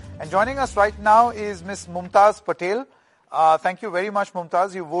And joining us right now is Ms. Mumtaz Patel. Thank you very much,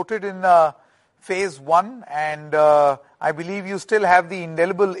 Mumtaz. You voted in phase 1 and I believe you still have the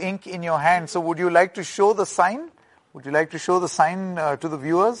indelible ink in your hand. So would you like to show the sign? Would you like to show the sign to the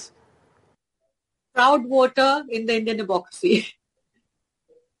viewers? Proud voter in the Indian democracy.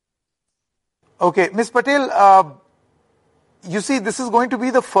 Okay, Ms. Patel, you see, this is going to be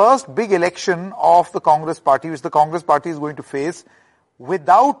the first big election of the Congress party, which the Congress party is going to face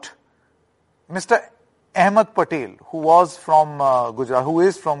without Mr. Ahmed Patel, who was from Gujarat, who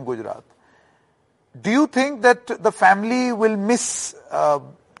is from Gujarat. Do you think that the family will miss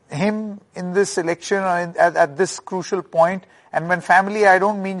him in this election or at this crucial point? And when family, I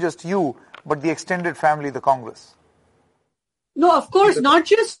don't mean just you, but the extended family, the Congress. No, of course, not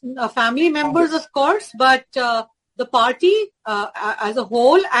just family members, of course, but the party as a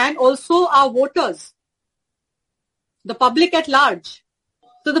whole and also our voters, the public at large.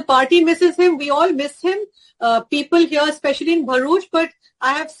 So the party misses him. We all miss him. People here, especially in Bharuch, but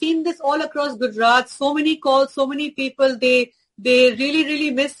I have seen this all across Gujarat. So many calls, so many people, they really,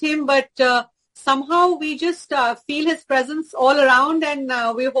 really miss him. But somehow we just feel his presence all around, and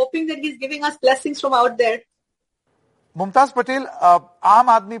we're hoping that he's giving us blessings from out there. Mumtaz Patel, Aam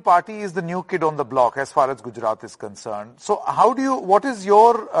Aadmi Party is the new kid on the block as far as Gujarat is concerned. So what is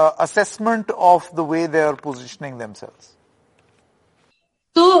your assessment of the way they are positioning themselves?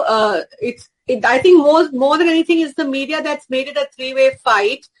 So I think more than anything is the media that's made it a three-way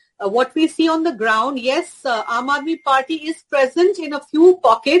fight. What we see on the ground, yes, Aam Aadmi Party is present in a few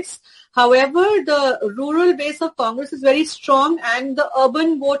pockets. However, the rural base of Congress is very strong, and the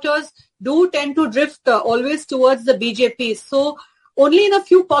urban voters do tend to drift always towards the BJP. So only in a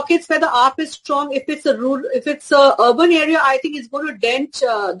few pockets where the AAP is strong, if it's a urban area, I think it's going to dent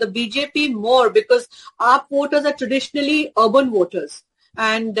the BJP more, because AAP voters are traditionally urban voters.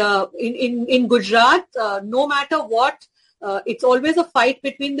 And in Gujarat, no matter what, it's always a fight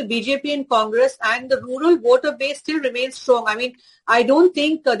between the BJP and Congress, and the rural voter base still remains strong. I mean, I don't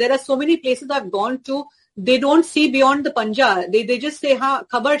think there are so many places I've gone to, they don't see beyond the Panja. They just say, "Ha,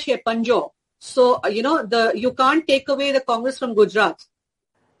 khabar she Panjo." So, you can't take away the Congress from Gujarat.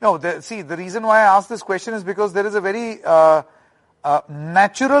 No, the reason why I asked this question is because there is a very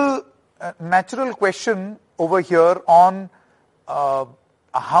natural question over here on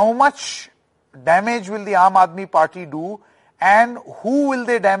how much damage will the Aam Aadmi Party do, and who will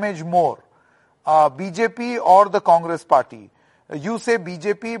they damage more, BJP or the Congress Party? You say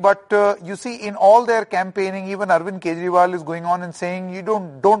BJP, but you see in all their campaigning, even Arvind Kejriwal is going on and saying, you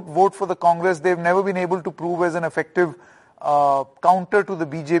don't vote for the Congress. They've never been able to prove as an effective counter to the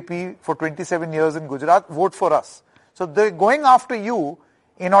BJP for 27 years in Gujarat. Vote for us. So they're going after you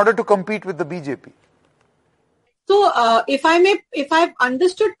in order to compete with the BJP. So if I've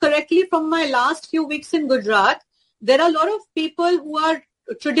understood correctly from my last few weeks in Gujarat, there are a lot of people who are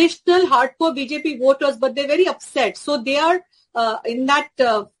traditional hardcore BJP voters, but they're very upset. So they are in that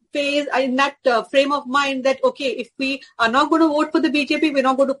phase, in that frame of mind that, okay, if we are not going to vote for the BJP, we're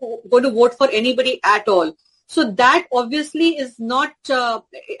not going to vote for anybody at all. So that obviously is not,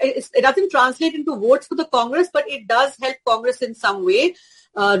 it doesn't translate into votes for the Congress, but it does help Congress in some way.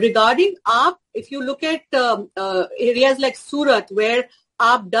 Regarding AAP, if you look at areas like Surat, where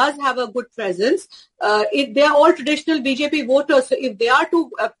AAP does have a good presence, they are all traditional BJP voters. So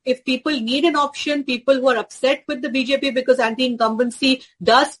if people need an option, people who are upset with the BJP because anti-incumbency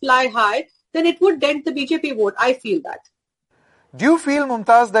does fly high, then it would dent the BJP vote. I feel that. Do you feel,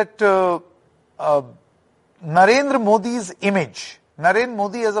 Mumtaz, that Narendra Modi's image, Narendra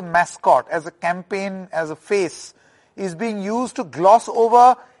Modi as a mascot, as a campaign, as a face, is being used to gloss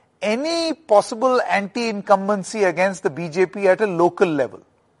over any possible anti-incumbency against the BJP at a local level?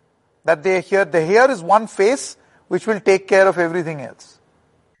 That here is one face which will take care of everything else.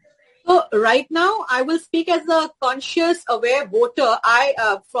 So right now, I will speak as a conscious, aware voter.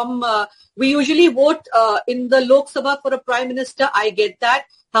 We usually vote in the Lok Sabha for a Prime Minister. I get that.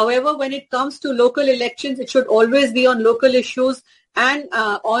 However, when it comes to local elections, it should always be on local issues and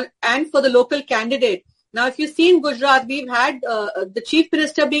for the local candidate. Now, if you see in Gujarat, we've had the Chief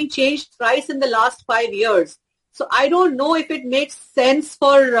Minister being changed thrice in the last 5 years. So I don't know if it makes sense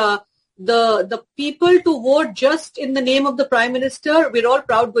for the people to vote just in the name of the Prime Minister. We're all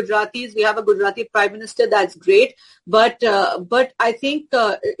proud Gujaratis. We have a Gujarati Prime Minister. That's great. But I think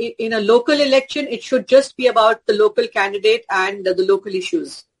in a local election, it should just be about the local candidate and the local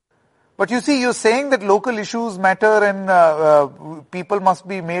issues. But you see, you're saying that local issues matter and people must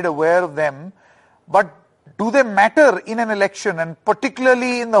be made aware of them. But do they matter in an election, and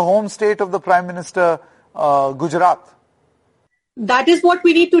particularly in the home state of the Prime Minister, Gujarat? That is what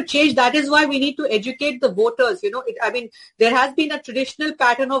we need to change. That is why we need to educate the voters. There has been a traditional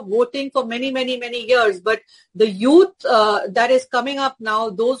pattern of voting for many, many, many years, but the youth that is coming up now,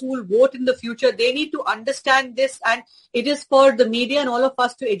 those who will vote in the future, they need to understand this, and it is for the media and all of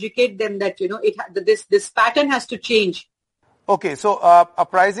us to educate them that, this pattern has to change. Okay, so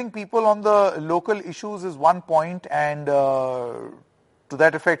apprising people on the local issues is one point, and to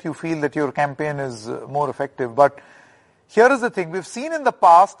that effect you feel that your campaign is more effective. But here is the thing, we've seen in the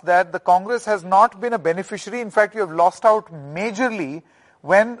past that the Congress has not been a beneficiary. In fact, you have lost out majorly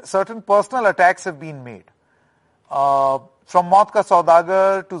when certain personal attacks have been made. From Maut Ka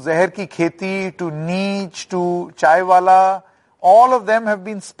Saudagar to Zahar Ki Kheti to Neech to Chaiwala, all of them have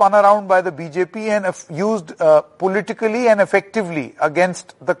been spun around by the BJP and used politically and effectively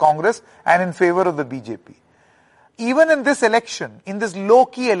against the Congress and in favor of the BJP. Even in this election, in this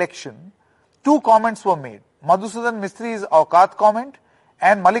low-key election, two comments were made. Madhusudan Mistri's Auqat comment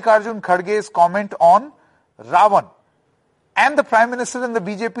and Mallikarjun Kharge's comment on Ravan. And the Prime Minister and the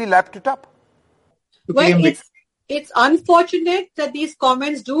BJP lapped it up. Well, it's unfortunate that these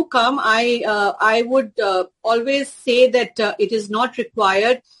comments do come. I would always say that it is not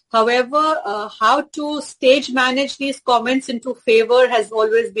required. However, how to stage manage these comments into favor has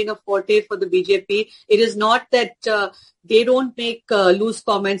always been a forte for the BJP. It is not that they don't make loose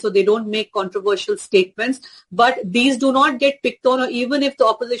comments or they don't make controversial statements, but these do not get picked on, or even if the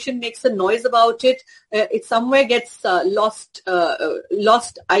opposition makes a noise about it, it somewhere gets lost,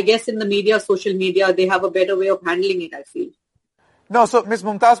 I guess, in the media, social media. They have a better way of handling it, I feel. No, so Ms.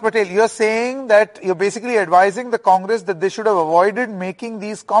 Mumtaz Patel, you're saying that you're basically advising the Congress that they should have avoided making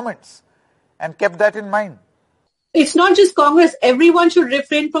these comments and kept that in mind. It's not just Congress. Everyone should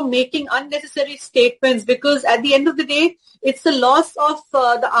refrain from making unnecessary statements, because at the end of the day, it's the loss of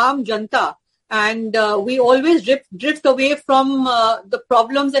the Aam Janta. And we always drift away from the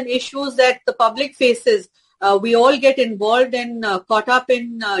problems and issues that the public faces. We all get involved and caught up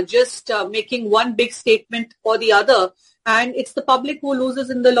in just making one big statement or the other. And it's the public who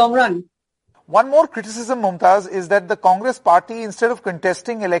loses in the long run. One more criticism, Mumtaz, is that the Congress party, instead of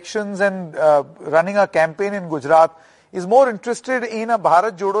contesting elections and running a campaign in Gujarat, is more interested in a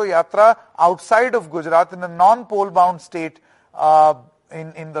Bharat Jodo Yatra outside of Gujarat, in a non-poll-bound state,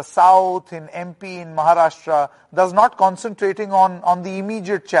 in the south, in MP, in Maharashtra, thus not concentrating on the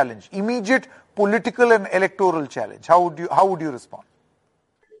immediate challenge, immediate political and electoral challenge. How would you respond?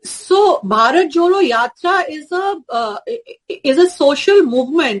 So Bharat Jodo Yatra is a social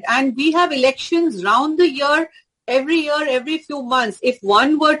movement, and we have elections round the year, every few months. If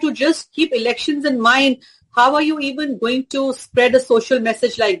one were to just keep elections in mind, how are you even going to spread a social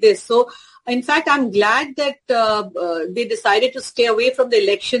message like this? So, in fact, I'm glad that they decided to stay away from the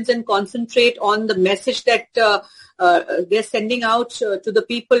elections and concentrate on the message that they're sending out to the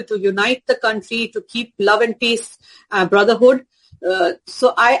people, to unite the country, to keep love and peace, brotherhood.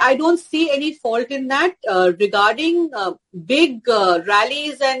 So I don't see any fault in that. Regarding big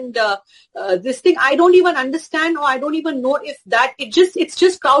rallies and this thing, I don't even understand, or I don't even know if that it's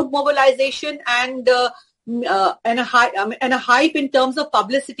just crowd mobilization and a hype in terms of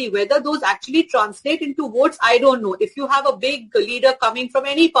publicity. Whether those actually translate into votes, I don't know. If you have a big leader coming from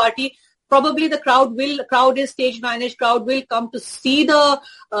any party, probably the crowd is stage managed. Crowd will come to see the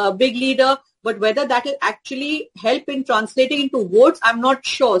big leader. But whether that will actually help in translating into votes, I'm not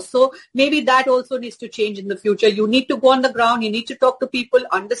sure. So maybe that also needs to change in the future. You need to go on the ground, you need to talk to people,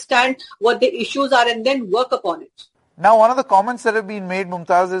 understand what the issues are, and then work upon it. Now, one of the comments that have been made,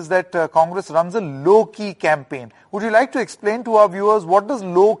 Mumtaz, is that Congress runs a low-key campaign. Would you like to explain to our viewers what does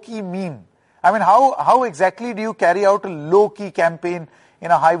low-key mean? I mean, how exactly do you carry out a low-key campaign in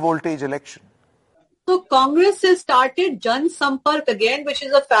a high-voltage election? So Congress has started Jan Sampark again, which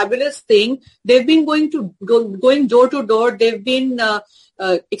is a fabulous thing. They've been going door to door. They've been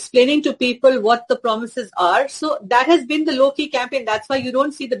explaining to people what the promises are. So that has been the low-key campaign. That's why you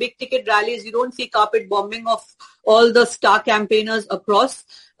don't see the big ticket rallies. You don't see carpet bombing of all the star campaigners across.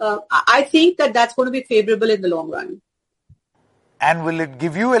 I think that that's going to be favorable in the long run. And will it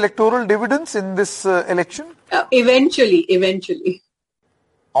give you electoral dividends in this election? Eventually.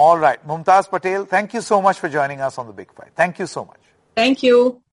 All right. Mumtaz Patel, thank you so much for joining us on The Big Fight. Thank you so much. Thank you.